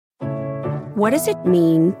What does it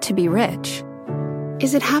mean to be rich?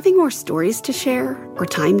 Is it having more stories to share or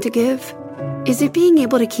time to give? Is it being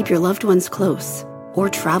able to keep your loved ones close or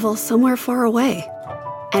travel somewhere far away?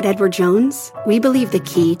 At Edward Jones, we believe the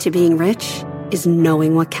key to being rich is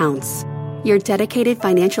knowing what counts. Your dedicated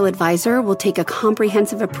financial advisor will take a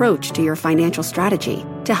comprehensive approach to your financial strategy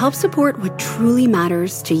to help support what truly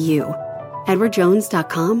matters to you.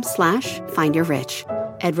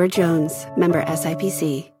 EdwardJones.com/findyourrich. Edward Jones, member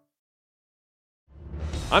SIPC.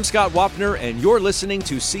 I'm Scott Wapner, and you're listening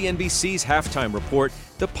to CNBC's Halftime Report,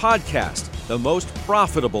 the podcast, the most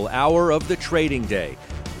profitable hour of the trading day.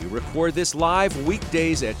 We record this live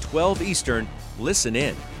weekdays at 12 Eastern. Listen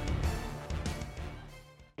in.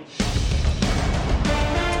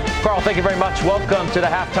 Carl, thank you very much. Welcome to the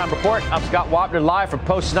Halftime Report. I'm Scott Wapner, live from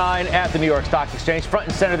Post 9 at the New York Stock Exchange. Front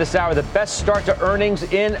and center this hour, the best start to earnings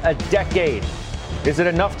in a decade. Is it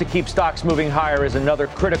enough to keep stocks moving higher as another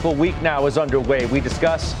critical week now is underway? We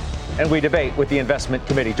discuss and we debate with the investment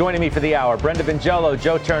committee. Joining me for the hour, Brenda Vingello,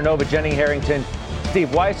 Joe Terranova, Jenny Harrington,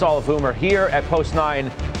 Steve Weiss, all of whom are here at Post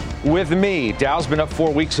 9 with me. Dow's been up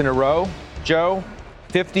 4 weeks in a row. Joe,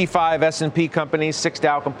 55 S&P companies, 6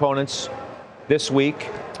 Dow components this week.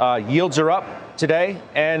 Yields are up today,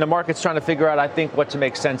 and the market's trying to figure out, I think, what to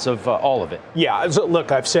make sense of all of it. Yeah,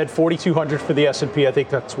 look, I've said 4,200 for the S&P. I think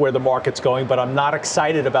that's where the market's going, but I'm not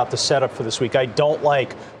excited about the setup for this week. I don't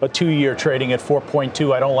like a 2-year trading at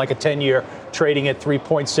 4.2. I don't like a 10-year trading at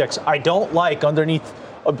 3.6. I don't like underneath.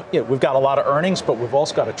 We've got a lot of earnings, but we've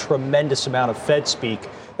also got a tremendous amount of Fed speak.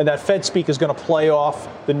 And that Fed speak is going to play off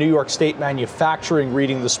the New York State manufacturing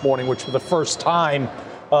reading this morning, which for the first time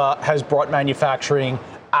has brought manufacturing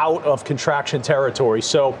out of contraction territory.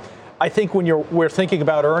 So I think when we're thinking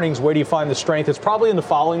about earnings, where do you find the strength? It's probably in the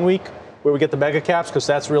following week where we get the mega caps, because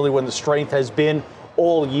that's really when the strength has been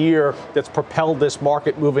all year that's propelled this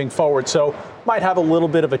market moving forward. So might have a little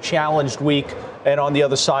bit of a challenged week. And on the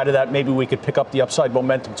other side of that, maybe we could pick up the upside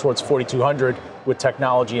momentum towards 4,200 with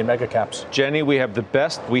technology and mega caps. Jenny, we had the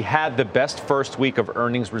best first week of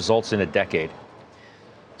earnings results in a decade.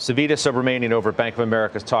 Savita Subramanian over at Bank of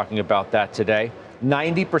America is talking about that today.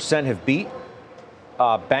 90% have beat.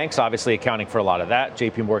 Banks obviously accounting for a lot of that.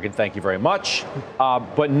 JP Morgan, thank you very much.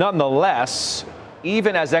 But nonetheless,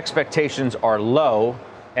 even as expectations are low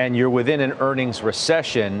and you're within an earnings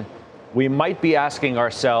recession, we might be asking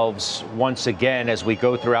ourselves once again as we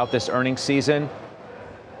go throughout this earnings season,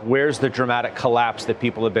 where's the dramatic collapse that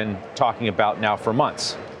people have been talking about now for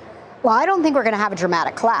months? Well, I don't think we're going to have a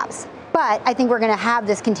dramatic collapse. But I think we're going to have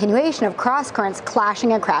this continuation of cross currents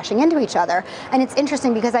clashing and crashing into each other. And it's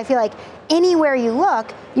interesting because I feel like anywhere you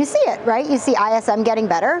look, you see it, right? You see ISM getting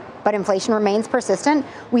better, but inflation remains persistent.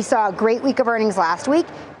 We saw a great week of earnings last week.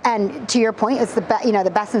 And to your point, it's the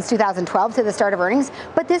best since 2012 to the start of earnings.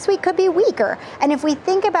 But this week could be weaker. And if we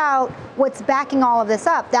think about what's backing all of this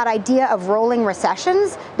up, that idea of rolling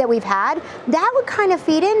recessions that we've had, that would kind of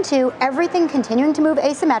feed into everything continuing to move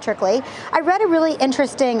asymmetrically. I read a really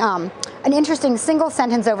interesting, an interesting single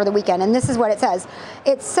sentence over the weekend, and this is what it says.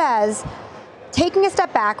 It says, taking a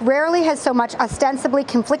step back, rarely has so much ostensibly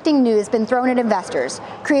conflicting news been thrown at investors,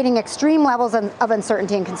 creating extreme levels of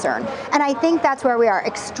uncertainty and concern. And I think that's where we are.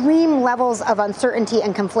 Extreme levels of uncertainty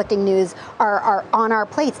and conflicting news are on our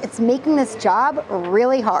plates. It's making this job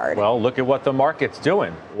really hard. Well, look at what the market's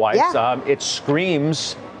doing. Weiss. Yeah. It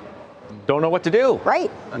screams, don't know what to do. Right.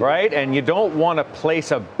 Right? And you don't want to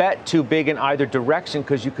place a bet too big in either direction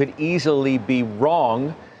because you could easily be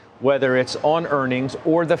wrong, whether it's on earnings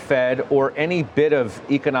or the Fed or any bit of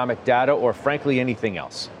economic data or, frankly, anything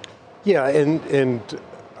else. Yeah, and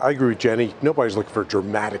I agree with Jenny. Nobody's looking for a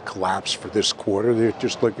dramatic collapse for this quarter. They're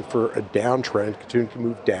just looking for a downtrend, continuing to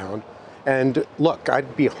move down. And look,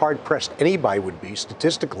 I'd be hard-pressed, anybody would be,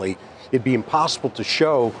 statistically, it'd be impossible to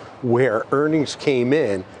show where earnings came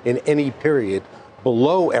in any period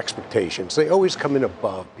below expectations. They always come in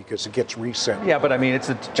above because it gets reset. Yeah, but I mean,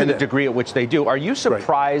 it's to the degree at which they do. Are you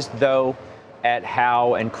surprised, though, at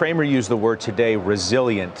how, and Cramer used the word today,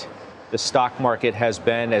 resilient the stock market has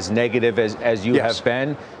been, as negative as you have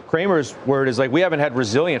been? Cramer's word is like, we haven't had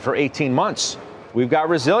resilient for 18 months. We've got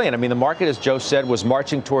resilient. I mean, the market, as Joe said, was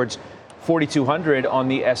marching towards 4,200 on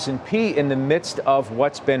the S&P in the midst of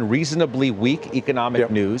what's been reasonably weak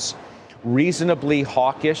economic news, reasonably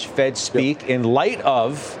hawkish Fed speak in light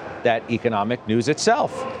of that economic news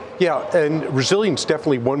itself. Yeah, and resilience,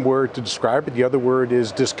 definitely one word to describe it. The other word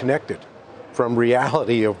is disconnected from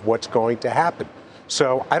reality of what's going to happen.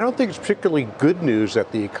 So I don't think it's particularly good news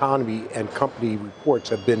that the economy and company reports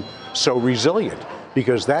have been so resilient,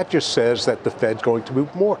 because that just says that the Fed's going to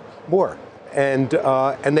move more. And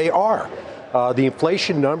they are. The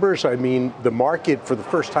inflation numbers, I mean, the market for the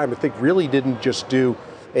first time, I think, really didn't just do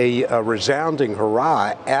a resounding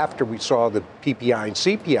hurrah after we saw the PPI and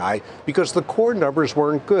CPI, because the core numbers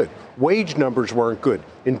weren't good. Wage numbers weren't good,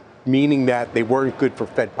 meaning that they weren't good for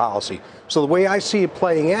Fed policy. So the way I see it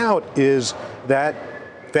playing out is that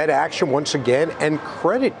Fed action once again and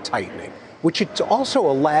credit tightening, which it's also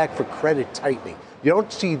a lag for credit tightening. You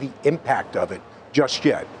don't see the impact of it just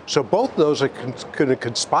yet. So both of those are going to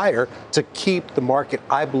conspire to keep the market,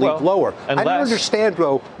 I believe, lower. I don't understand,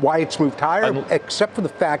 though, why it's moved higher, except for the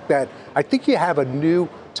fact that I think you have a new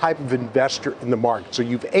type of investor in the market. So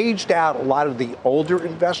you've aged out a lot of the older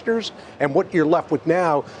investors, and what you're left with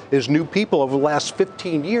now is new people over the last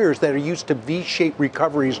 15 years that are used to V-shaped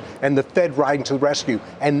recoveries and the Fed riding to the rescue.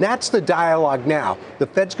 And that's the dialogue now. The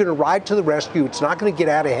Fed's going to ride to the rescue. It's not going to get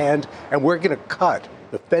out of hand, and we're going to cut.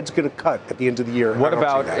 The Fed's going to cut at the end of the year. What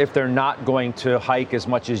about if they're not going to hike as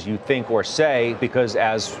much as you think or say? Because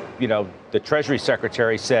as you know, the Treasury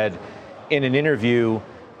Secretary said in an interview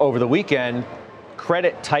over the weekend,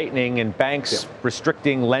 credit tightening and banks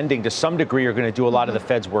restricting lending to some degree are going to do a lot of the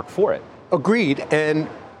Fed's work for it. Agreed. And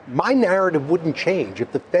my narrative wouldn't change.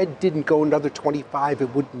 If the Fed didn't go another 25,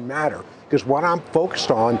 it wouldn't matter. Because what I'm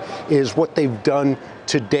focused on is what they've done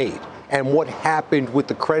to date and what happened with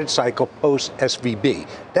the credit cycle post-SVB.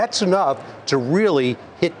 That's enough to really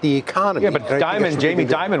hit the economy. Yeah, but Jamie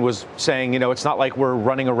Dimon was saying, it's not like we're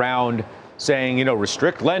running around saying,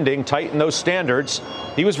 restrict lending, tighten those standards.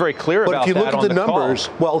 He was very clear about that on the call. But if you look at the numbers,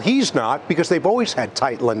 well, he's not, because they've always had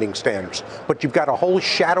tight lending standards. But you've got a whole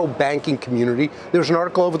shadow banking community. There was an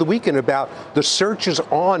article over the weekend about the search is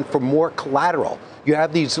on for more collateral. You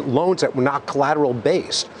have these loans that were not collateral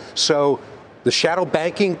based. So the shadow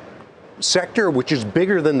banking sector, which is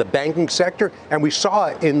bigger than the banking sector, and we saw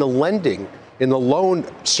it in the lending, in the loan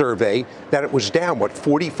survey, that it was down,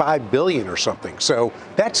 45 billion or something. So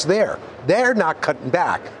that's there. They're not cutting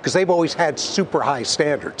back because they've always had super high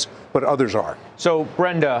standards, but others are. So,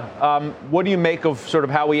 Brenda, what do you make of sort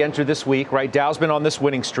of how we enter this week, right? Dow's been on this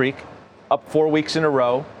winning streak, up 4 weeks in a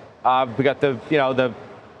row. We got the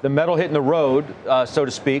metal hitting the road, so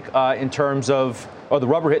to speak, in terms of, or the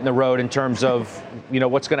rubber hitting the road in terms of,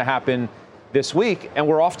 what's going to happen this week. And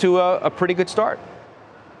we're off to a pretty good start.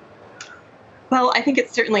 Well, I think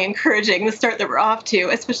it's certainly encouraging, the start that we're off to,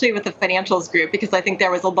 especially with the financials group, because I think there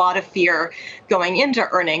was a lot of fear going into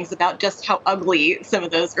earnings about just how ugly some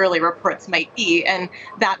of those early reports might be. And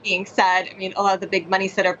that being said, I mean, a lot of the big money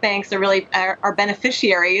center banks are really are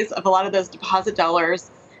beneficiaries of a lot of those deposit dollars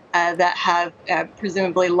that have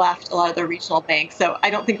presumably left a lot of the regional banks. So I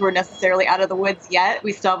don't think we're necessarily out of the woods yet.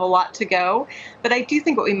 We still have a lot to go. But I do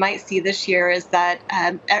think what we might see this year is that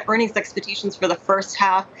earnings expectations for the first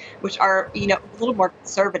half, which are a little more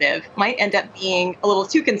conservative, might end up being a little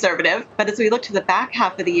too conservative. But as we look to the back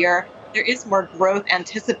half of the year, there is more growth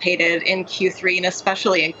anticipated in Q3 and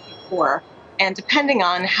especially in Q4. And depending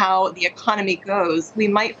on how the economy goes, we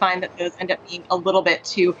might find that those end up being a little bit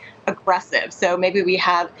too aggressive. So maybe we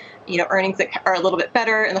have, earnings that are a little bit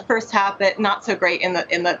better in the first half, but not so great in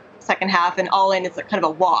the second half, and all in it's kind of a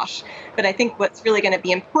wash. But I think what's really going to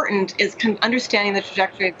be important is understanding the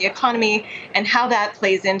trajectory of the economy and how that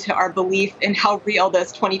plays into our belief in how real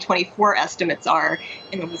those 2024 estimates are.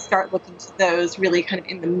 And when we start looking to those really kind of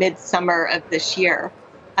in the midsummer of this year.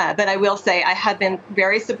 But I will say I have been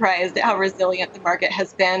very surprised at how resilient the market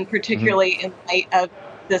has been, particularly in light of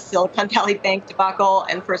the Silicon Valley Bank debacle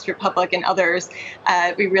and First Republic and others.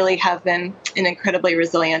 We really have been an incredibly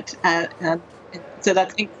resilient. So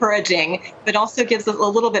that's encouraging, but also gives us a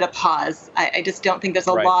little bit of pause. I just don't think there's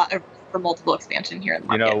a lot for multiple expansion here in the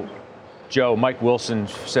market. Joe, Mike Wilson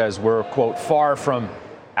says we're, quote, far from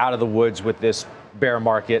out of the woods with this bear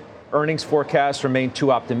market. Earnings forecasts remain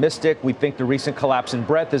too optimistic. We think the recent collapse in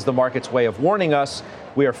breadth is the market's way of warning us.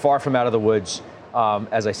 We are far from out of the woods,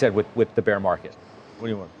 as I said, with the bear market. What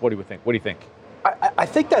do you think? What do you think? I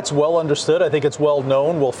think that's well understood. I think it's well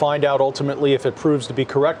known. We'll find out ultimately if it proves to be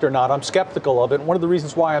correct or not. I'm skeptical of it. One of the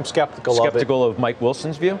reasons why I'm skeptical of Mike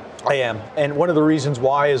Wilson's view? I am. And one of the reasons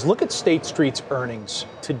why is look at State Street's earnings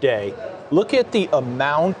today. Look at the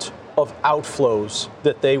amount of outflows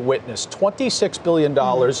that they witnessed. $26 billion in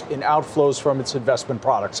outflows from its investment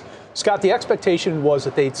products. Scott, the expectation was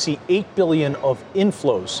that they'd see $8 billion of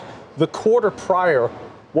inflows. The quarter prior,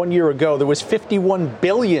 1 year ago, there was $51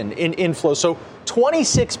 billion in inflows. So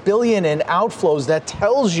 $26 billion in outflows. That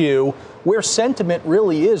tells you where sentiment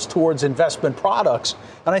really is towards investment products.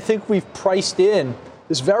 And I think we've priced in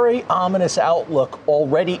this very ominous outlook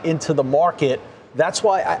already into the market. That's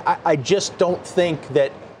why I just don't think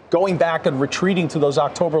that going back and retreating to those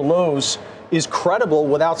October lows is credible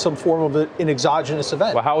without some form of an exogenous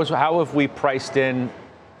event. Well, how have we priced in?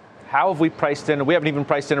 We haven't even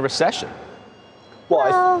priced in a recession.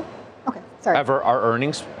 Well, okay, sorry.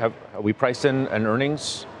 Have we priced in an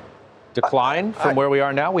earnings decline from where we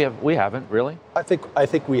are now? We haven't really. I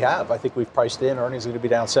think we have. I think we've priced in earnings are going to be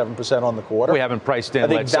down 7% on the quarter. We haven't priced in. I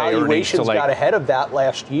think let's say valuations got ahead of that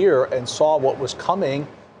last year and saw what was coming,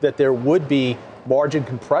 that there would be margin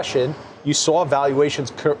compression. You saw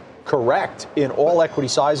valuations correct in all equity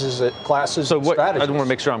sizes, classes, and strategies. I want to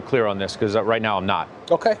make sure I'm clear on this because right now I'm not.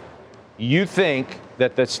 Okay. You think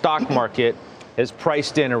that the stock market has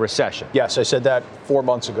priced in a recession? Yes, I said that 4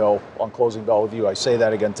 months ago on Closing Bell with you. I say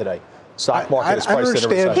that again today. Stock market is priced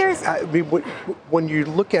in a recession. I mean, when you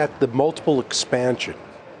look at the multiple expansion,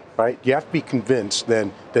 right, you have to be convinced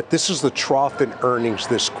then that this is the trough in earnings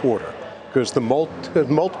this quarter, because the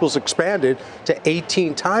multiples expanded to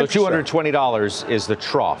 18 times. So $220 is the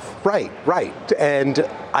trough. Right. And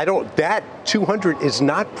that 200 is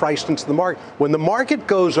not priced into the market. When the market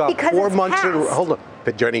goes up because 4 months in a row, past. hold on,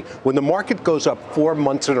 Jenny, when the market goes up 4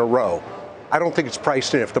 months in a row, I don't think it's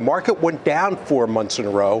priced in. If the market went down 4 months in a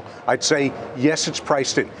row, I'd say, yes, it's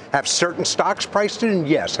priced in. Have certain stocks priced in?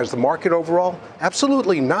 Yes. Has the market overall?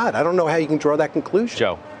 Absolutely not. I don't know how you can draw that conclusion.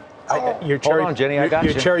 Joe. Hold on, Jenny, I got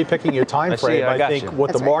you. You're cherry picking your time frame. I think what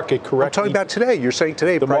That's the market correctly. I'm talking about today. You're saying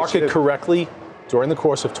today. The market correctly, during the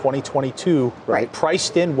course of 2022,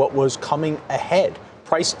 priced in what was coming ahead,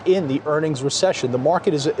 priced in the earnings recession. The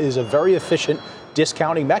market is a very efficient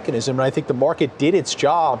discounting mechanism, and I think the market did its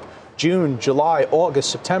job June, July, August,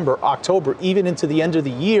 September, October, even into the end of the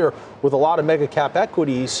year with a lot of mega cap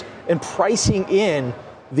equities, and pricing in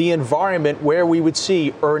the environment where we would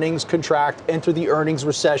see earnings contract, enter the earnings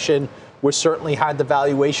recession. We certainly had the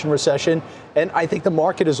valuation recession. And I think the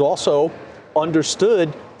market has also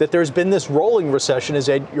understood that there's been this rolling recession, as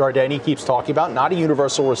Ed Yardeni keeps talking about, not a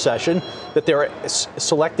universal recession, that there are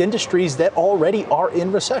select industries that already are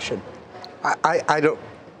in recession. I don't.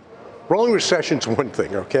 Rolling recession's one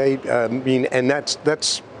thing, okay? And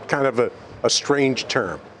that's kind of a strange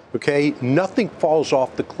term, okay? Nothing falls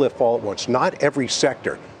off the cliff all at once, not every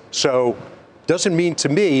sector. So doesn't mean to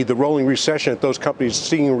me the rolling recession, if those companies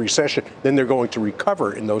seeing a recession, then they're going to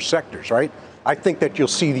recover in those sectors, right? I think that you'll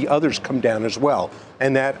see the others come down as well.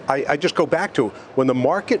 And that I just go back to when the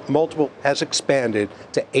market multiple has expanded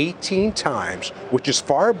to 18 times, which is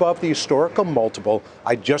far above the historical multiple,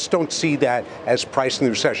 I just don't see that as pricing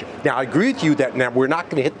the recession. Now, I agree with you that now we're not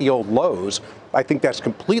going to hit the old lows. I think that's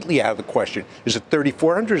completely out of the question. Is it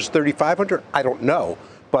 3,400? Is it 3,500? I don't know.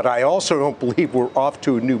 But I also don't believe we're off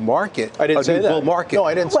to a new market. I didn't say that. Bull market. No,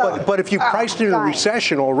 I didn't say that. But if you priced in a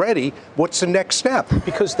recession already, what's the next step?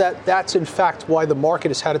 Because that's in fact why the market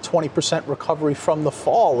has had a 20% recovery from the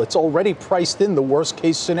fall. It's already priced in the worst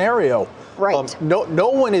case scenario. Right. No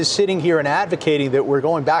one is sitting here and advocating that we're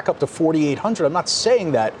going back up to 4,800. I'm not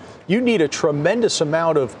saying that. You need a tremendous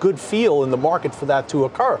amount of good feel in the market for that to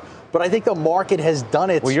occur. But I think the market has done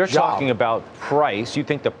its job. Well, you're talking about price. You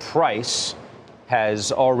think the price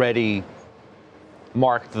has already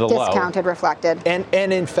marked the low. Discounted, reflected. And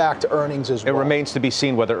in fact, earnings as well. It remains to be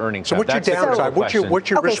seen whether earnings So what's your downside? What's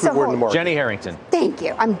your risk reward in the market? Jenny Harrington. Thank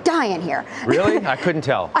you. I'm dying here. Really? I couldn't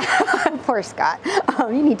tell. Poor Scott.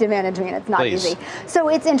 You need to manage me, and it's not Please. easy. So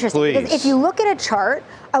it's interesting because if you look at a chart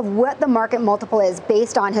of what the market multiple is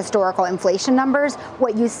based on historical inflation numbers,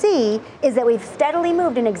 what you see is that we've steadily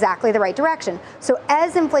moved in exactly the right direction. So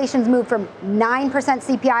as inflation's moved from 9%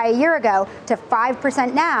 CPI a year ago to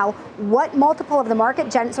 5% now, what multiple of the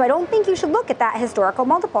market so I don't think you should look at that historical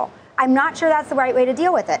multiple. I'm not sure that's the right way to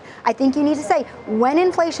deal with it. I think you need to say, when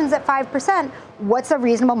inflation's at 5%, what's a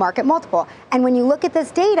reasonable market multiple? And when you look at this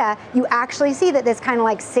data, you actually see that this kind of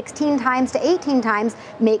like 16 times to 18 times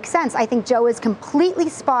makes sense. I think Joe is completely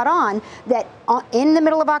spot on that in the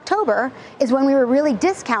middle of October is when we were really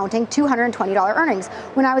discounting $220 earnings.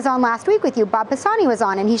 When I was on last week with you, Bob Pisani was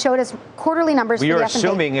on, and he showed us quarterly numbers for the S&P.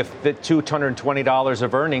 You're assuming if the $220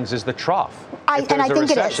 of earnings is the trough. And I think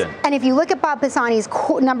it is. And if you look at Bob Pisani's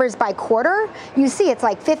numbers by quarter, you see it's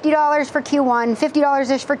like $50 for Q1,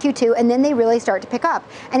 $50-ish for Q2, and then they really start to pick up.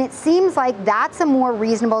 And it seems like that's a more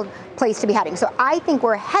reasonable place to be heading. So I think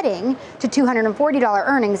we're heading to $240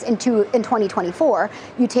 earnings in 2024.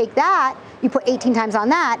 You take that, you put 18 times on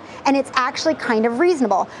that, and it's actually kind of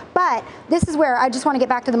reasonable. But this is where I just want to get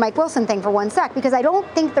back to the Mike Wilson thing for one sec, because I don't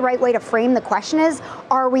think the right way to frame the question is,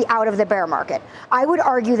 are we out of the bear market? I would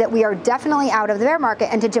argue that we are definitely out of the bear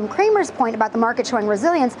market. And to Jim Cramer's point about the market showing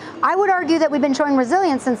resilience, I would argue that we've been showing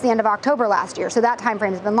resilience since the end of October last year. So that time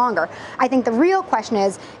frame has been longer. I think the real question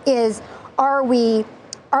is are we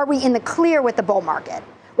are we in the clear with the bull market?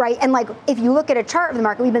 Right? And like, if you look at a chart of the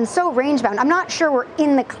market, we've been so range bound. I'm not sure we're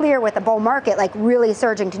in the clear with the bull market, like really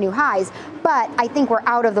surging to new highs, but I think we're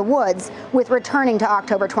out of the woods with returning to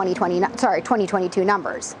October 2022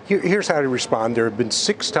 numbers. Here's how to respond. There have been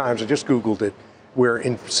 6 times, I just Googled it, where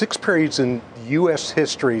in 6 periods in U.S.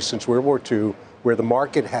 history since World War II, where the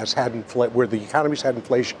market has had where the economy's had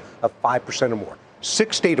inflation of 5% or more.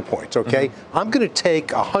 6 data points, okay? Mm-hmm. I'm going to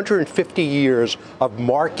take 150 years of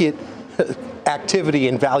market activity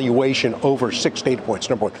and valuation over 6 data points,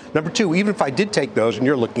 number one. Number two, even if I did take those, and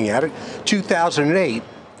you're looking at it, 2008,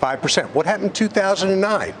 5%. What happened in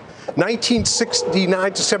 2009?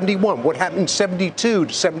 1969 to 71. What happened in 72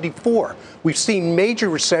 to 74? We've seen major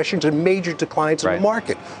recessions and major declines in the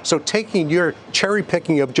market. So taking your cherry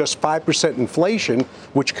picking of just 5% inflation,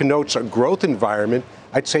 which connotes a growth environment,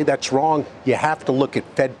 I'd say that's wrong. You have to look at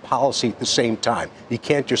Fed policy at the same time. You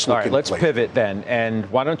can't just look at inflation. Let's pivot then. And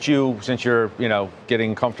why don't you, since you're,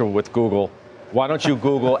 getting comfortable with Google, why don't you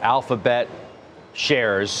Google Alphabet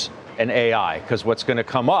shares and AI? Because what's going to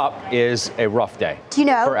come up is a rough day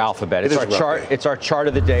for Alphabet. It's our chart. It's our chart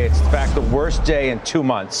of the day. It's in fact the worst day in 2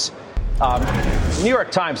 months. New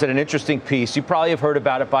York Times had an interesting piece. You probably have heard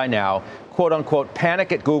about it by now. Quote unquote,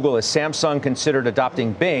 panic at Google as Samsung considered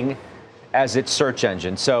adopting Bing as its search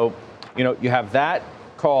engine. So, you have that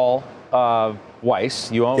call, Weiss,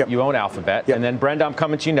 you own Alphabet. Yep. And then Brenda, I'm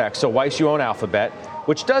coming to you next. So Weiss, you own Alphabet,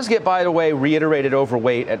 which does get, by the way, reiterated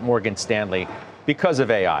overweight at Morgan Stanley because of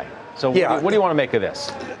AI. So what do you want to make of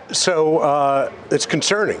this? So it's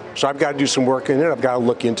concerning. So I've got to do some work in it. I've got to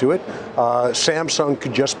look into it. Samsung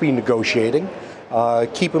could just be negotiating.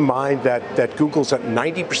 Keep in mind that Google's at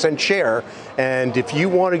 90% share, and if you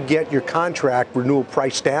want to get your contract renewal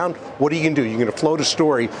price down, what are you going to do? You're going to float a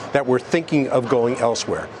story that we're thinking of going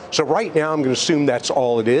elsewhere. So right now, I'm going to assume that's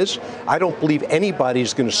all it is. I don't believe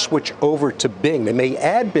anybody's going to switch over to Bing. They may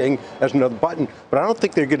add Bing as another button, but I don't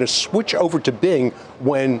think they're going to switch over to Bing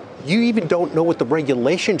when you even don't know what the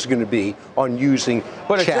regulations are going to be on using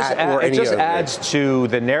chat or any other. It just adds to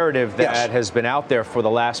the narrative that has been out there for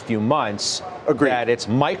the last few months. Agreed. That it's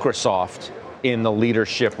Microsoft in the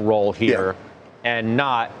leadership role here and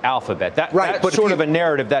not Alphabet. That's sort of a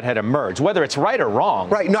narrative that had emerged, whether it's right or wrong.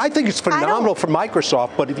 Right. No, I think it's phenomenal for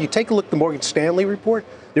Microsoft, but if you take a look at the Morgan Stanley report,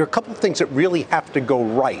 there are a couple of things that really have to go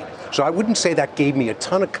right. So I wouldn't say that gave me a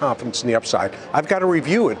ton of confidence in the upside. I've got to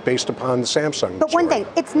review it based upon the Samsung. But one thing,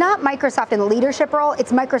 it's not Microsoft in the leadership role,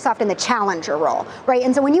 it's Microsoft in the challenger role, right?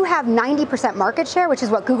 And so when you have 90% market share, which is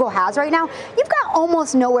what Google has right now, you've got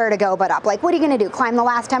almost nowhere to go but up. Like, what are you going to do? Climb the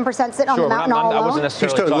last 10%, sit on the mountain all alone? I wasn't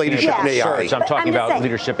necessarily talking leadership about in AI. search. I'm talking about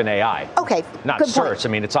leadership in AI. Okay, not good search. point. I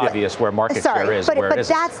mean, it's obvious where market share is. But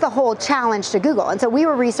that's the whole challenge to Google. And so we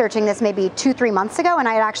were researching this maybe 2-3 months ago, and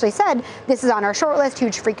I had actually said, this is on our short list,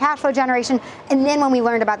 huge free cash flow generation. And then when we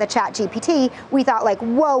learned about the Chat GPT, we thought like,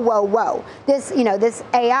 whoa. This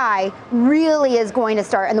AI really is going to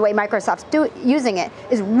start, and the way Microsoft's using it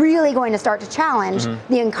is really going to start to challenge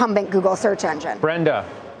the incumbent Google search engine. Brenda,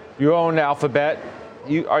 you own Alphabet.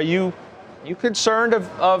 Are you concerned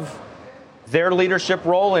of their leadership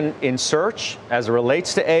role in search as it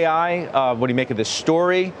relates to AI? What do you make of this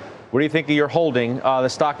story? What do you think of your holding? The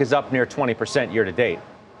stock is up near 20% year to date.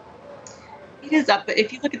 It is up, but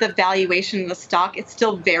if you look at the valuation of the stock, it's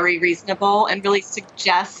still very reasonable and really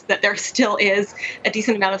suggests that there still is a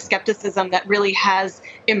decent amount of skepticism that really has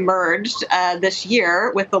emerged this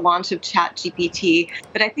year with the launch of ChatGPT.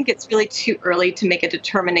 But I think it's really too early to make a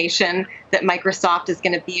determination that Microsoft is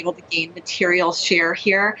going to be able to gain material share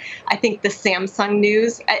here. I think the Samsung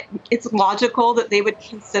news, it's logical that they would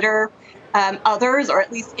consider others, or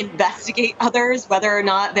at least investigate others. Whether or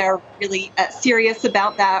not they're really serious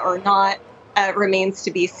about that or not remains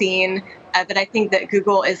to be seen. But I think that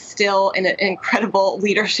Google is still in an incredible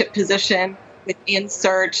leadership position within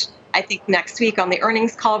search. I think next week on the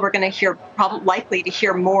earnings call, we're going to hear, likely to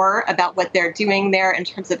hear more about what they're doing there in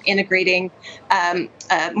terms of integrating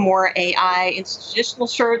more AI into traditional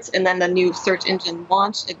search and then the new search engine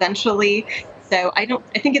launch eventually. So I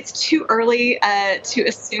think it's too early to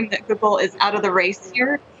assume that Google is out of the race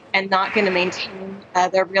here and not going to maintain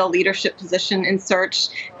their real leadership position in search.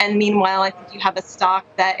 And meanwhile, I think you have a stock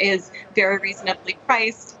that is very reasonably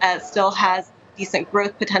priced, still has decent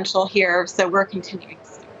growth potential here. So we're continuing to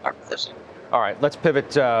stick with our position. All right, let's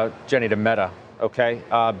pivot, Jenny, to Meta, okay?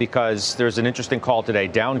 Because there's an interesting call today.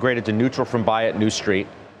 Downgraded to neutral from buy at New Street.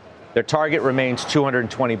 Their target remains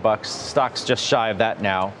 $220. Stock's just shy of that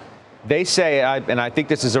now. They say, and I think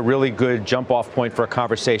this is a really good jump-off point for a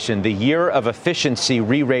conversation, the year of efficiency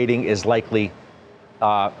re-rating is likely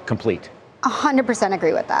complete. 100%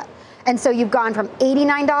 agree with that. And so you've gone from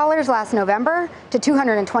 $89 last November to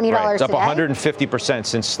 $220 right. It's up today. 150%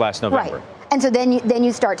 since last November. Right. And so then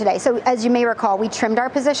you start today. So as you may recall, we trimmed our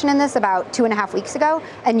position in this about 2.5 weeks ago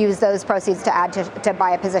and used those proceeds to add to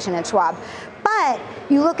buy a position in Schwab. But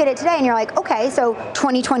you look at it today and you're like, okay, so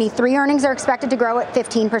 2023 earnings are expected to grow at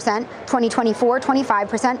 15%, 2024, 25%,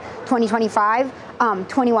 2025,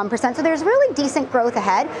 21%. So there's really decent growth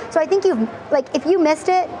ahead. So I think if you missed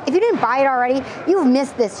it, if you didn't buy it already, you've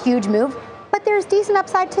missed this huge move. But there's decent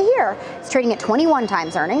upside to here. It's trading at 21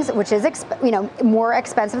 times earnings, which is more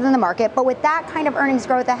expensive than the market. But with that kind of earnings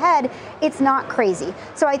growth ahead, it's not crazy.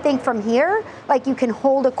 So I think from here, you can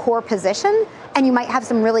hold a core position, and you might have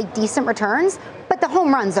some really decent returns. But the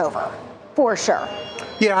home run's over, for sure.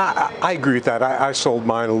 Yeah, I agree with that. I sold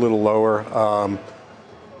mine a little lower.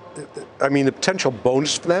 The potential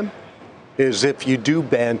bonus for them is if you do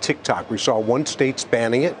ban TikTok. We saw one state's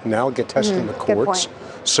banning it, now it'll get tested in the courts. Good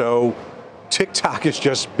point. So TikTok has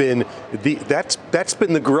just been that's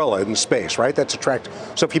been the gorilla in the space, right? That's attractive.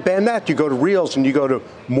 So if you ban that, you go to Reels and you go to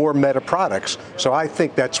more Meta products. So I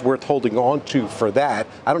think that's worth holding on to for that.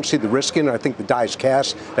 I don't see the risk in it. I think the die is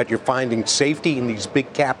cast that you're finding safety in these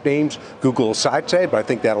big cap names, Google aside today, but I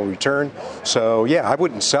think that'll return. So yeah, I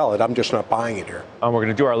wouldn't sell it. I'm just not buying it here. We're going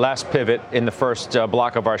to do our last pivot in the first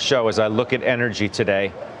block of our show as I look at energy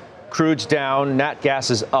today. Crude's down, nat gas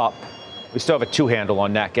is up. We still have a two-handle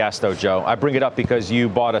on nat gas, though, Joe. I bring it up because you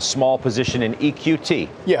bought a small position in EQT.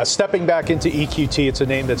 Yeah, stepping back into EQT, it's a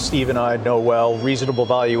name that Steve and I know well. Reasonable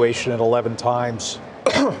valuation at 11 times.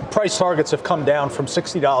 Price targets have come down from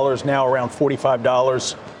 $60, now around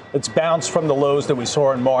 $45. It's bounced from the lows that we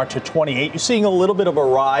saw in March at 28. You're seeing a little bit of a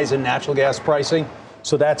rise in natural gas pricing,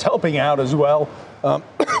 so that's helping out as well.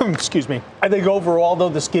 Excuse me. I think overall, though,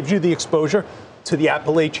 this gives you the exposure to the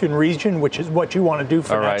Appalachian region, which is what you want to do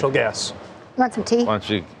for natural gas. You want some tea? Why don't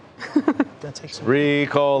you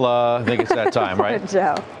Ricola? I think it's that time, right?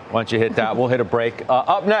 Joe. Why don't you hit that? We'll hit a break.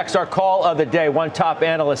 Up next, our call of the day. One top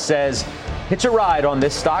analyst says, hitch a ride on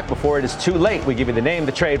this stock before it is too late. We give you the name,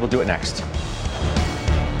 the trade. We'll do it next.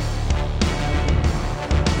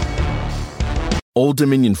 Old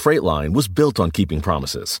Dominion Freight Line was built on keeping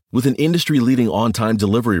promises. With an industry-leading on-time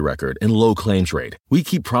delivery record and low claims rate, we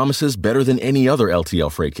keep promises better than any other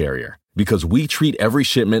LTL freight carrier. Because we treat every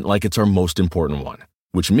shipment like it's our most important one.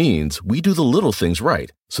 Which means we do the little things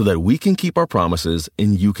right, so that we can keep our promises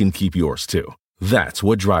and you can keep yours too. That's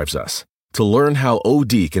what drives us. To learn how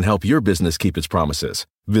OD can help your business keep its promises,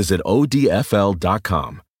 visit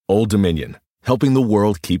odfl.com. Old Dominion, helping the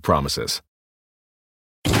world keep promises.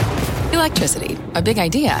 Electricity, a big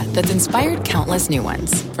idea that's inspired countless new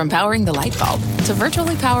ones. From powering the light bulb to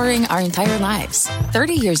virtually powering our entire lives.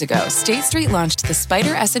 30 years ago, State Street launched the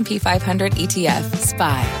SPDR S&P 500 ETF,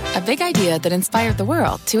 SPY. A big idea that inspired the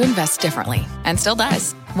world to invest differently, and still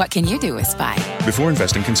does. What can you do with SPY? Before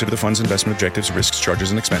investing, consider the fund's investment objectives, risks,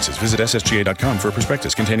 charges, and expenses. Visit ssga.com for a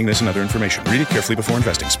prospectus containing this and other information. Read it carefully before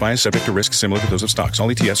investing. SPY is subject to risks similar to those of stocks. All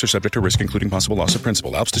ETFs are subject to risk, including possible loss of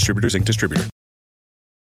principal. Alps Distributors, Inc. Distributor.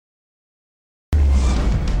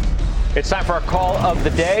 It's time for our call of the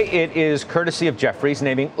day. It is courtesy of Jefferies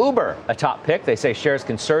naming Uber a top pick. They say shares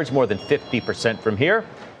can surge more than 50% from here.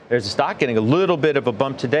 There's a stock getting a little bit of a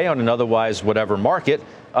bump today on an otherwise whatever market.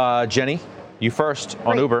 Jenny, you first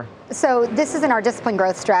on Uber. So this is in our disciplined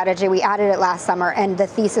growth strategy. We added it last summer, and the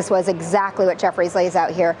thesis was exactly what Jefferies lays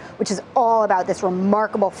out here, which is all about this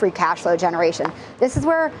remarkable free cash flow generation. This is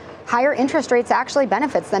where higher interest rates actually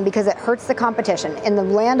benefits them because it hurts the competition. In the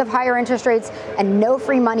land of higher interest rates and no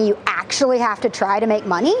free money, you actually have to try to make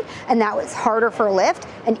money, and that was harder for Lyft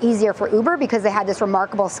and easier for Uber because they had this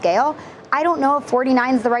remarkable scale. I don't know if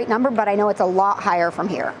 49 is the right number, but I know it's a lot higher from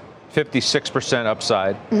here. 56%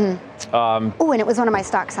 upside. Mm-hmm. And it was one of my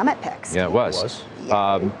Stock Summit picks. Yeah, it was.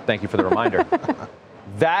 Thank you for the reminder.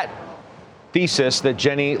 That thesis that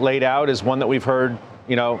Jenny laid out is one that we've heard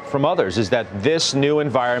from others, is that this new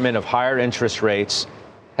environment of higher interest rates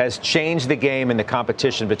has changed the game in the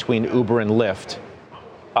competition between Uber and Lyft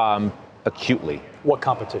acutely. What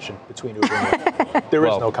competition between Uber and Lyft? There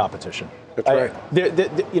is no competition. That's right.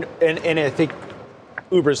 And I think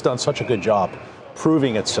Uber's done such a good job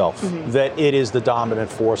proving itself that it is the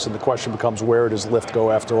dominant force, and the question becomes, where does Lyft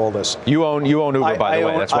go after all this? You own Uber, by the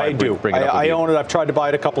way. That's why I do. Bring it up I own it. I've tried to buy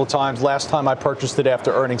it a couple of times. Last time I purchased it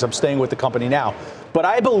after earnings. I'm staying with the company now. But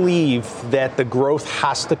I believe that the growth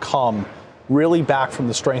has to come really back from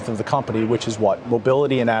the strength of the company, which is what?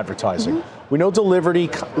 Mobility and advertising. We know delivery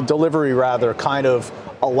kind of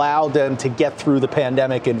allowed them to get through the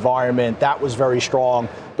pandemic environment. That was very strong.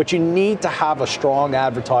 But you need to have a strong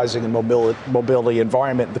advertising and mobility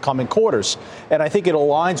environment in the coming quarters. And I think it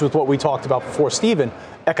aligns with what we talked about before, Stephen.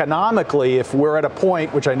 Economically, if we're at a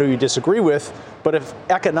point, which I know you disagree with, but if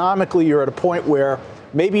economically you're at a point where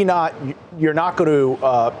maybe you're not going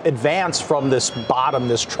to advance from this bottom,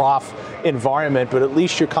 this trough environment, but at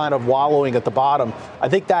least you're kind of wallowing at the bottom, I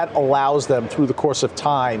think that allows them through the course of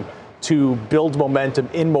time to build momentum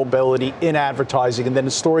in mobility, in advertising, and then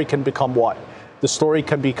the story can become what? The story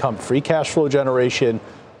can become free cash flow generation,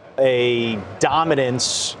 a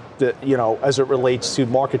dominance that, as it relates to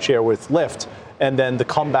market share with Lyft, and then the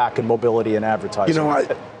comeback in mobility and advertising.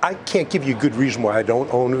 I can't give you a good reason why I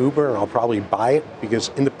don't own Uber, and I'll probably buy it, because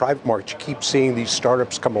in the private market, you keep seeing these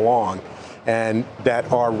startups come along and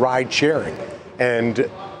that are ride sharing. And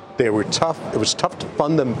they were tough. It was tough to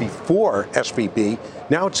fund them before SVB.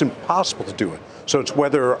 Now it's impossible to do it. So it's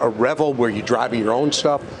whether a Revel where you're driving your own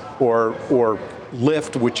stuff or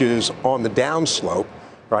Lyft, which is on the downslope,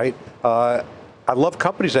 right? I love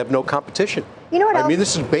companies that have no competition. You know what else? I mean,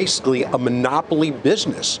 this is basically a monopoly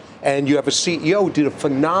business. And you have a CEO who did a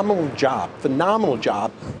phenomenal job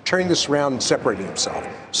turning this around and separating himself.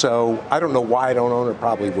 So I don't know why I don't own it,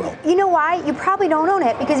 probably will. You know why? You probably don't own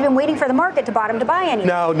it because you've been waiting for the market to bottom to buy anything.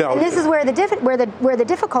 No. And this is where the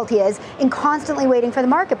difficulty is in constantly waiting for the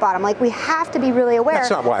market bottom. Like, we have to be really aware.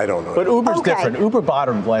 That's not why I don't own it. But Uber's different. Uber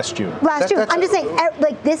bottomed last June. I'm just saying,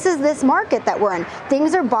 like, this is this market that we're in.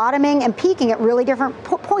 Things are bottoming and peaking at really different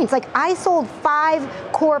points. Like, I sold 5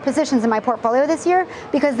 core positions in my portfolio this year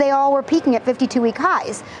because they all were peaking at 52-week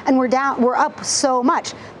highs, and we're up so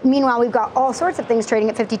much. Meanwhile, we've got all sorts of things trading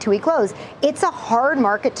at 52-week lows. It's a hard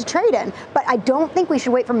market to trade in, but I don't think we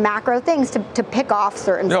should wait for macro things to pick off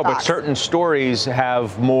certain stocks. No, but certain stories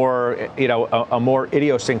have more, a more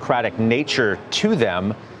idiosyncratic nature to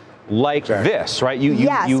them. Like this, right?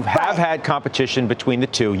 You have had competition between the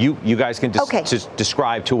two. You guys can just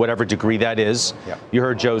describe to whatever degree that is. Yep. You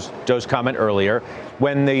heard Joe's comment earlier.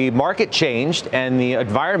 When the market changed and the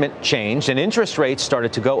environment changed and interest rates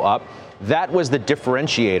started to go up, that was the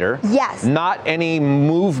differentiator. Yes. Not any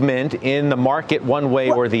movement in the market one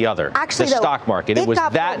way or the other. Actually, the stock market. It was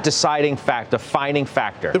that deciding factor, defining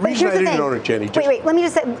factor. The reason I didn't own it, Jenny. Wait. Let me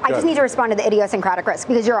just say, I just need to respond to the idiosyncratic risk,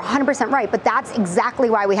 because you're 100% right. But that's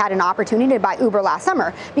exactly why we had an opportunity to buy Uber last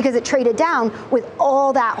summer, because it traded down with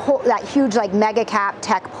all that huge mega cap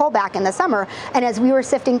tech pullback in the summer. And as we were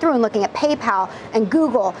sifting through and looking at PayPal and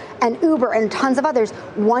Google and Uber and tons of others,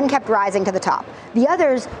 one kept rising to the top. The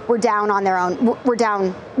others were down on their own. We're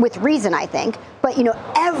down with reason, I think. But,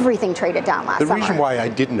 everything traded down last summer. The reason why I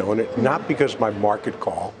didn't own it, not because of my market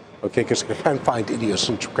call, because I can't find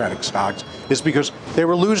idiosyncratic stocks, is because they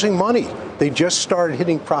were losing money. They just started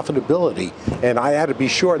hitting profitability. And I had to be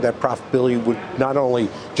sure that profitability would not only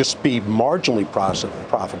just be marginally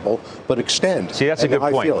profitable, but extend. See, that's a good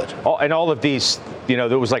point. I feel it. And all of these,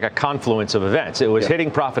 there was like a confluence of events. It was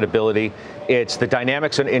hitting profitability. It's the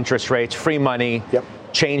dynamics on interest rates, free money. Yep.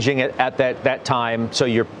 Changing it at that time. So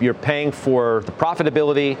you're paying for the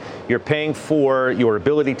profitability, you're paying for your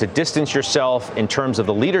ability to distance yourself in terms of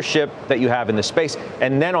the leadership that you have in the space.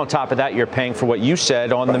 And then on top of that, you're paying for what you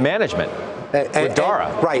said on the management with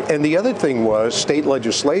Dara. Right. And the other thing was state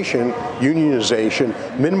legislation, unionization,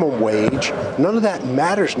 minimum wage. None of that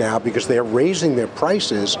matters now because they're raising their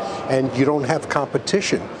prices and you don't have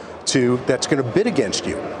competition that's going to bid against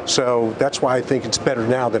you. So that's why I think it's better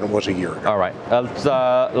now than it was a year ago. All right.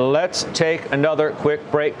 Let's take another quick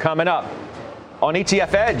break. Coming up on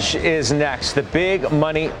ETF Edge is next. The big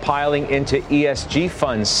money piling into ESG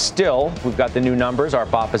funds still. We've got the new numbers. Art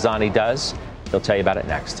Bapazani does. He'll tell you about it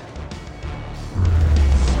next.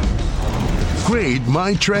 Grade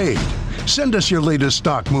My Trade. Send us your latest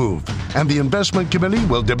stock move, and the investment committee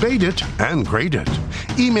will debate it and grade it.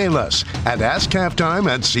 Email us at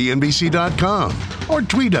askhalftime@cnbc.com or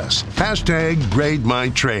tweet us,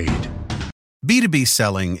 #GradeMyTrade. B2B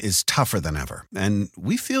selling is tougher than ever, and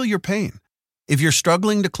we feel your pain. If you're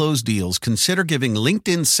struggling to close deals, consider giving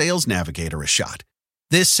LinkedIn Sales Navigator a shot.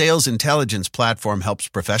 This sales intelligence platform helps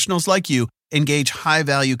professionals like you engage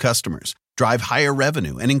high-value customers, drive higher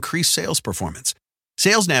revenue, and increase sales performance.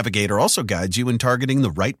 Sales Navigator also guides you in targeting the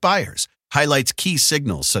right buyers, highlights key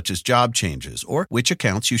signals such as job changes or which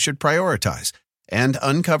accounts you should prioritize, and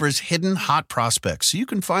uncovers hidden hot prospects so you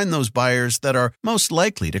can find those buyers that are most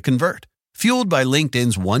likely to convert. Fueled by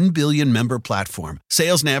LinkedIn's 1 billion member platform,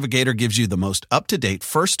 Sales Navigator gives you the most up-to-date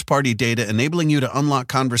first-party data, enabling you to unlock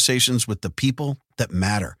conversations with the people that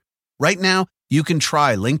matter. Right now, You can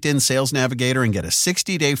try LinkedIn Sales Navigator and get a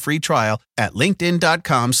 60-day free trial at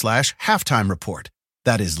linkedin.com/halftime report.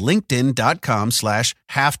 That is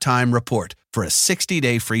linkedin.com/halftime report for a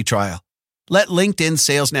 60-day free trial. Let LinkedIn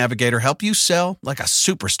Sales Navigator help you sell like a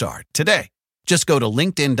superstar today. Just go to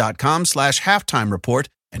linkedin.com/halftime report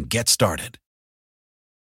and get started.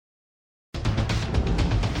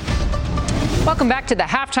 Welcome back to the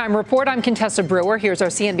Halftime Report. I'm Contessa Brewer. Here's our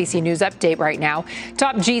CNBC News update right now.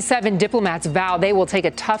 Top G7 diplomats vow they will take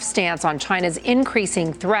a tough stance on China's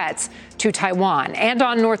increasing threats to Taiwan and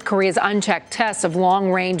on North Korea's unchecked tests of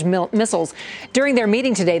long-range missiles. During their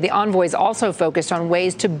meeting today, the envoys also focused on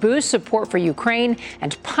ways to boost support for Ukraine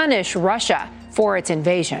and punish Russia for its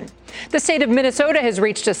invasion. The state of Minnesota has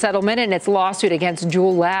reached a settlement in its lawsuit against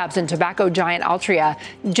Juul Labs and tobacco giant Altria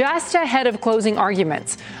just ahead of closing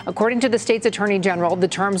arguments. According to the state's attorney general, the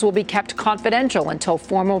terms will be kept confidential until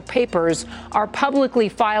formal papers are publicly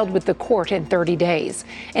filed with the court in 30 days.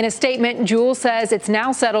 In a statement, Juul says it's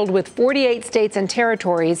now settled with 48 states and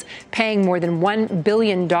territories, paying more than $1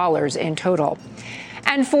 billion in total.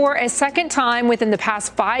 And for a second time within the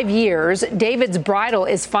past 5 years, David's Bridal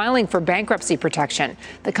is filing for bankruptcy protection.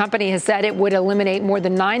 The company has said it would eliminate more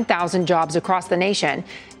than 9,000 jobs across the nation.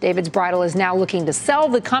 David's Bridal is now looking to sell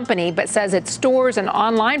the company, but says its stores and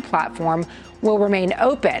online platform will remain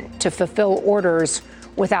open to fulfill orders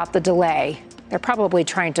without the delay. They're probably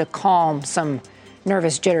trying to calm some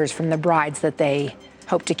nervous jitters from the brides that they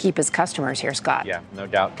hope to keep as customers here, Scott. Yeah, no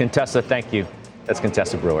doubt. Contessa, thank you. That's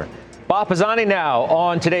Contessa Brewer. Bob Pisani now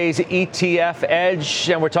on today's ETF Edge,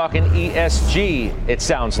 and we're talking ESG, it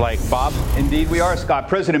sounds like, Bob. Indeed we are, Scott.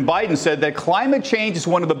 President Biden said that climate change is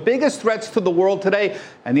one of the biggest threats to the world today,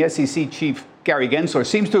 and the SEC chief Gary Gensler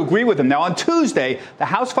seems to agree with him. Now, on Tuesday, the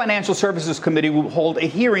House Financial Services Committee will hold a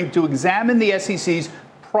hearing to examine the SEC's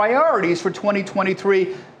priorities for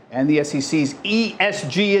 2023 and the SEC's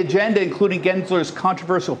ESG agenda, including Gensler's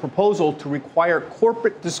controversial proposal to require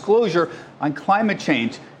corporate disclosure on climate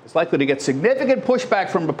change. It's likely to get significant pushback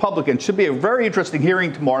from Republicans. Should be a very interesting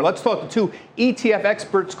hearing tomorrow. Let's talk to two ETF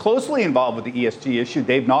experts closely involved with the ESG issue.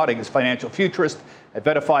 Dave Notting is financial futurist at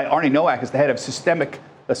VettaFi. Arnie Nowak is the head of systematic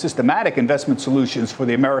investment solutions for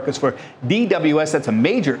the Americas for DWS. That's a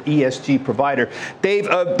major ESG provider. Dave,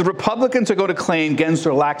 the Republicans are going to claim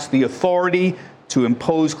Gensler lacks the authority to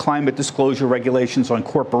impose climate disclosure regulations on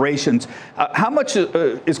corporations. How much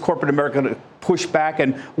is corporate America going to push back,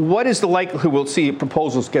 and what is the likelihood we'll see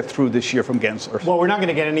proposals get through this year from Gensler? Well, we're not going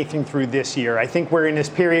to get anything through this year. I think we're in this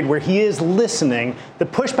period where he is listening. The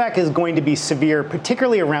pushback is going to be severe,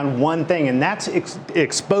 particularly around one thing, and that's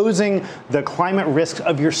exposing the climate risks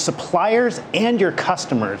of your suppliers and your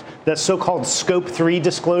customers. The so-called Scope 3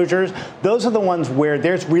 disclosures, those are the ones where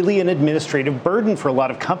there's really an administrative burden for a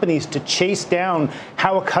lot of companies to chase down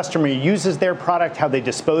how a customer uses their product, how they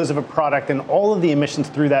dispose of a product, and all of the emissions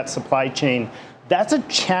through that supply chain. That's a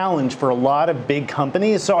challenge for a lot of big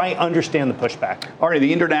companies, so I understand the pushback. Arnie,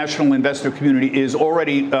 the international investor community is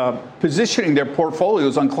already positioning their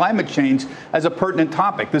portfolios on climate change as a pertinent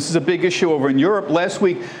topic. This is a big issue over in Europe. Last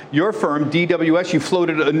week, your firm, DWS, you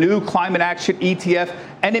floated a new climate action ETF,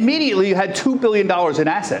 and immediately you had $2 billion in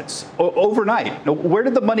assets overnight. Now, where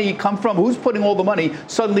did the money come from? Who's putting all the money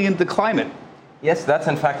suddenly into climate? Yes, that's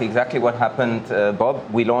in fact exactly what happened, Bob.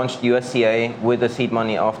 We launched USCA with a seed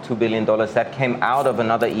money of $2 billion. That came out of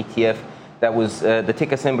another ETF that was the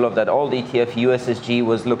ticker symbol of that old ETF, USSG,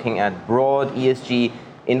 was looking at broad ESG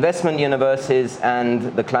investment universes,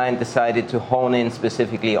 and the client decided to hone in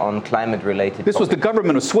specifically on climate-related This topics. was the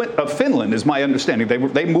government of Finland, is my understanding.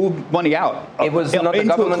 They moved money out. It was not the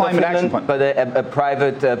government of Finland, but a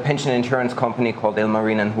private pension insurance company called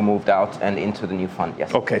Ilmarinen who moved out and into the new fund,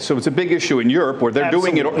 yes. Okay, so it's a big issue in Europe where they're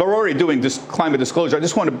doing it. They're already doing this climate disclosure. I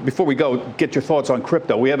just want to, before we go, get your thoughts on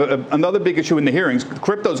crypto. We have another big issue in the hearings.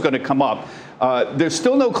 Crypto is going to come up. There's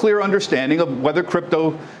still no clear understanding of whether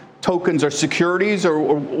crypto tokens are securities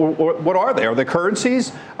or what are they? Are they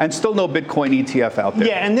currencies? And still no Bitcoin ETF out there.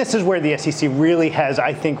 Yeah, and this is where the SEC really has,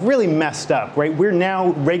 I think, really messed up, right? We're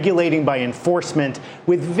now regulating by enforcement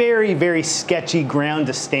with very, very sketchy ground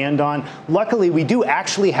to stand on. Luckily, we do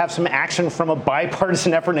actually have some action from a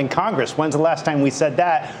bipartisan effort in Congress. When's the last time we said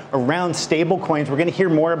that? Around stablecoins. We're going to hear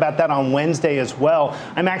more about that on Wednesday as well.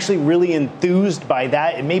 I'm actually really enthused by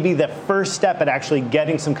that. It may be the first step at actually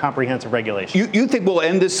getting some comprehensive regulation. You think we'll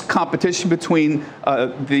end this competition between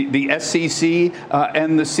the SEC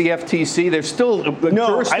and the CFTC. There's still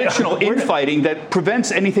jurisdictional infighting that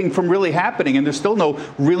prevents anything from really happening, and there's still no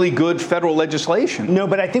really good federal legislation. No,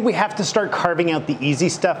 but I think we have to start carving out the easy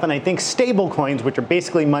stuff, and I think stable coins, which are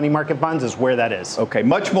basically money market funds, is where that is. Okay,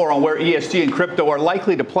 much more on where ESG and crypto are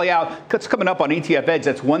likely to play out. It's coming up on ETF Edge.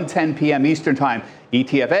 That's 1:10 p.m. Eastern Time.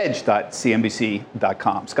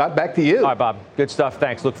 ETFedge.cnbc.com. Scott, back to you. All right, Bob. Good stuff.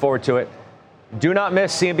 Thanks. Look forward to it. Do not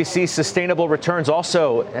miss CNBC's Sustainable Returns.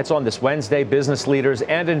 Also, that's on this Wednesday. Business leaders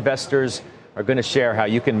and investors are going to share how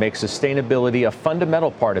you can make sustainability a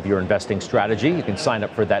fundamental part of your investing strategy. You can sign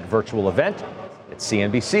up for that virtual event at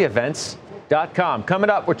cnbcevents.com. Coming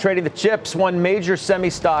up, we're trading the chips. One major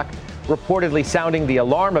semi-stock reportedly sounding the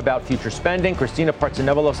alarm about future spending. Christina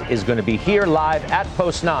Partsinevelos is going to be here live at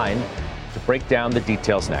Post 9 to break down the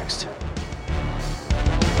details next.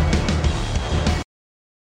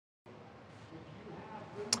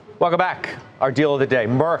 Welcome back. Our deal of the day,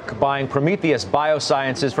 Merck buying Prometheus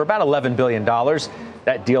Biosciences for about $11 billion.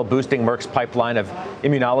 That deal boosting Merck's pipeline of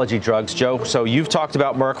immunology drugs. Joe, so you've talked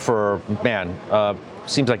about Merck for,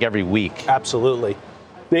 seems like every week. Absolutely.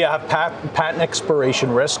 They have patent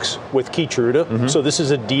expiration risks with Keytruda. Mm-hmm. So this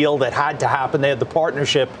is a deal that had to happen. They had the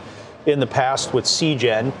partnership in the past with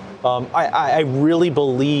Seagen. I really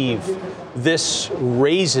believe this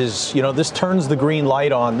raises, this turns the green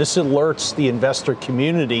light on. This alerts the investor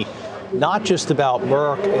community, not just about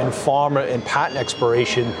Merck and pharma and patent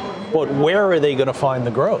expiration, but where are they going to find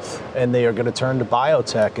the growth? And they are going to turn to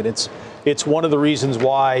biotech. And it's one of the reasons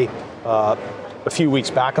why a few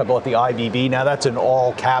weeks back I bought the IBB. Now that's an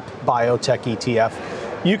all-cap biotech ETF.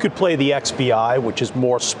 You could play the XBI, which is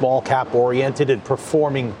more small cap oriented and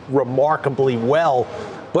performing remarkably well.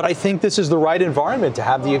 But I think this is the right environment to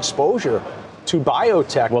have the exposure to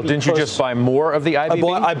biotech. Well, didn't you just buy more of the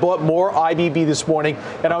IBB? I bought more IBB this morning,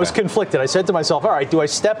 and I was conflicted. I said to myself, all right, do I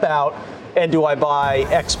step out and do I buy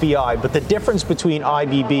XBI? But the difference between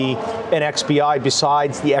IBB and XBI,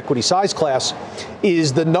 besides the equity size class,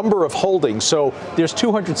 is the number of holdings. So there's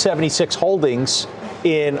 276 holdings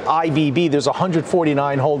in IBB, there's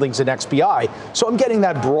 149 holdings in XBI. So I'm getting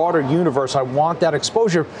that broader universe. I want that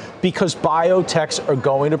exposure because biotechs are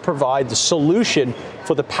going to provide the solution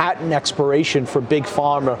for the patent expiration for big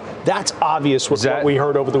pharma. That's obvious with what we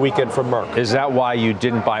heard over the weekend from Merck. Is that why you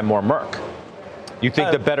didn't buy more Merck? You think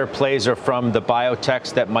the better plays are from the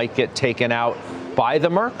biotechs that might get taken out by the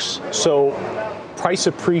Mercs? So price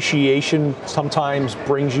appreciation sometimes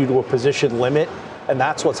brings you to a position limit. And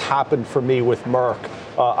that's what's happened for me with Merck.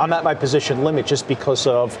 I'm at my position limit just because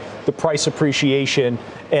of the price appreciation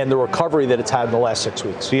and the recovery that it's had in the last 6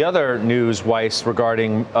 weeks. The other news, Weiss,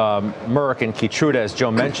 regarding Merck and Keytruda, as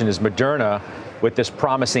Joe mentioned, is Moderna with this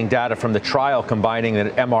promising data from the trial combining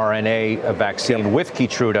an mRNA vaccine with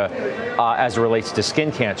Keytruda as it relates to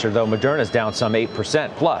skin cancer, though Moderna's down some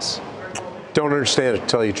 8% plus. Don't understand it, to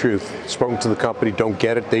tell you the truth. Spoken to the company, don't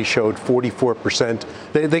get it. They showed 44%.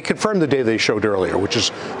 They confirmed the data they showed earlier, which is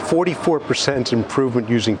 44% improvement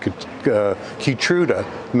using Keytruda,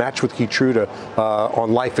 matched with Keytruda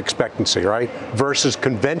on life expectancy, right? Versus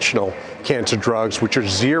conventional cancer drugs, which are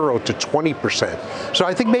 0 to 20%. So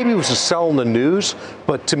I think maybe it was a sell in the news,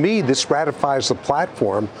 but to me, this ratifies the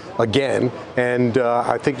platform again, and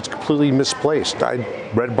I think it's completely misplaced. I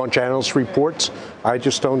read a bunch of analyst reports. I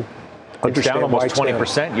just don't understand. It's down almost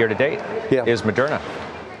 20% year to date. Yeah. Is Moderna.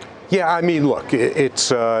 Yeah, I mean, look,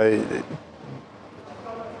 it's. I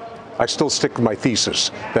still stick with my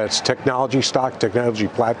thesis. That's technology stock, technology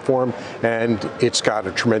platform, and it's got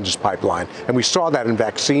a tremendous pipeline. And we saw that in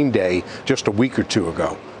Vaccine Day just a week or two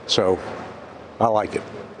ago. So I like it.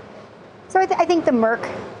 So I think the Merck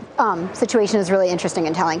situation is really interesting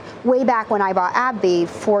and telling. Way back when I bought AbbVie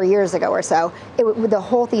 4 years ago or so, the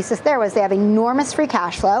whole thesis there was they have enormous free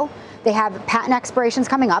cash flow. They have patent expirations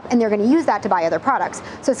coming up, and they're going to use that to buy other products.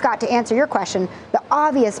 So, Scott, to answer your question, the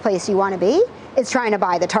obvious place you want to be is trying to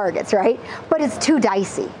buy the targets, right? But it's too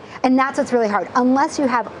dicey. And that's what's really hard. Unless you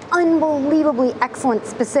have unbelievably excellent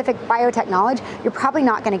specific biotech knowledge, you're probably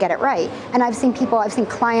not going to get it right. And I've seen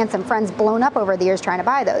clients and friends blown up over the years trying to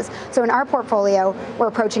buy those. So in our portfolio, we're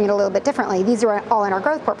approaching it a little bit differently. These are all in our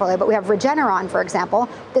growth portfolio, but we have Regeneron, for example,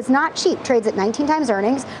 that's not cheap, trades at 19 times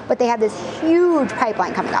earnings, but they have this huge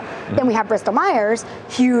pipeline coming up. Then we have Bristol Myers,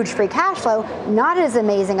 huge free cash flow, not as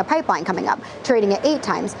amazing a pipeline coming up, trading at 8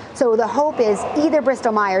 times. So the hope is either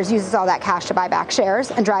Bristol Myers uses all that cash to buy back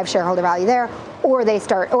shares and drive shareholder value there, or they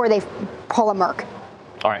pull a Merck.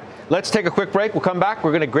 All right, let's take a quick break. We'll come back.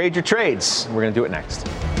 We're going to grade your trades. We're going to do it next.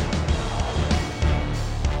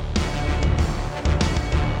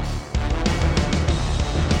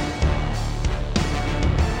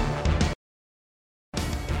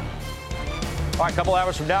 All right, a couple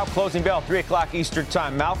hours from now, closing bell, 3 o'clock Eastern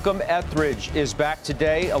time. Malcolm Etheridge is back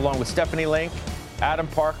today, along with Stephanie Link, Adam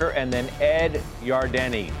Parker, and then Ed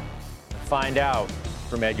Yardeni. Find out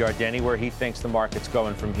from Ed Yardeni where he thinks the market's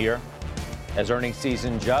going from here as earnings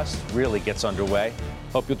season just really gets underway.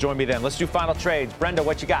 Hope you'll join me then. Let's do final trades. Brenda,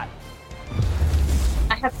 what you got?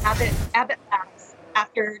 I have Abbott Labs.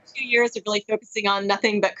 After 2 years of really focusing on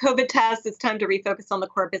nothing but COVID tests, it's time to refocus on the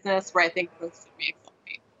core business where I think growth should reaccelerate.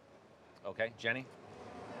 Okay, Jenny?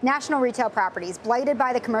 National Retail Properties, blighted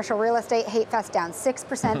by the commercial real estate hate fest, down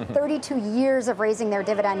 6%, 32 years of raising their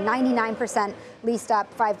dividend, 99% leased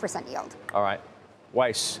up, 5% yield. All right.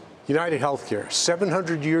 Weiss. United Healthcare,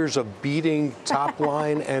 700 years of beating top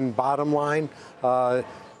line and bottom line.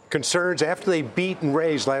 Concerns after they beat and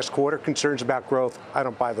raised last quarter, concerns about growth. I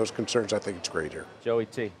don't buy those concerns. I think it's great here. Joey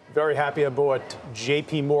T. Very happy I bought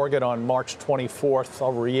JP Morgan on March 24th.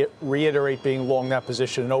 I'll reiterate being long that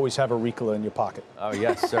position and always have a Ricola in your pocket. Oh,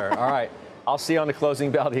 yes, sir. All right. I'll see you on the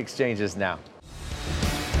closing bell. The exchanges now.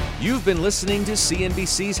 You've been listening to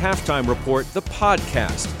CNBC's Halftime Report, the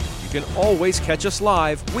podcast. You can always catch us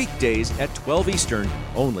live weekdays at 12 Eastern,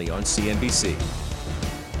 only on CNBC.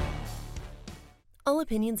 All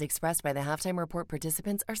opinions expressed by the Halftime Report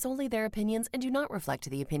participants are solely their opinions and do not reflect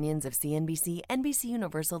the opinions of CNBC, NBC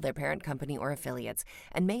Universal, their parent company, or affiliates,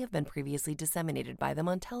 and may have been previously disseminated by them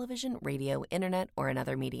on television, radio, internet, or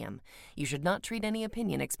another medium. You should not treat any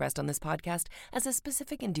opinion expressed on this podcast as a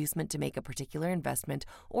specific inducement to make a particular investment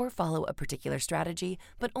or follow a particular strategy,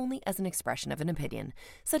 but only as an expression of an opinion.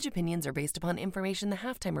 Such opinions are based upon information the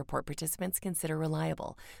Halftime Report participants consider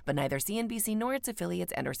reliable, but neither CNBC nor its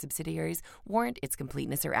affiliates and or subsidiaries warrant its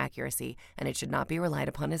completeness or accuracy, and it should not be relied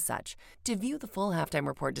upon as such. To view the full Halftime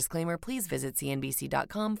Report disclaimer, please visit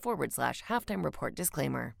cnbc.com/halftime report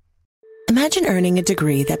disclaimer. Imagine earning a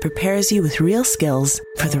degree that prepares you with real skills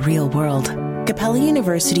for the real world. Capella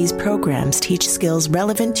University's programs teach skills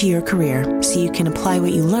relevant to your career so you can apply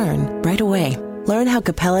what you learn right away. Learn how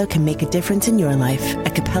Capella can make a difference in your life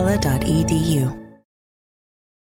at capella.edu.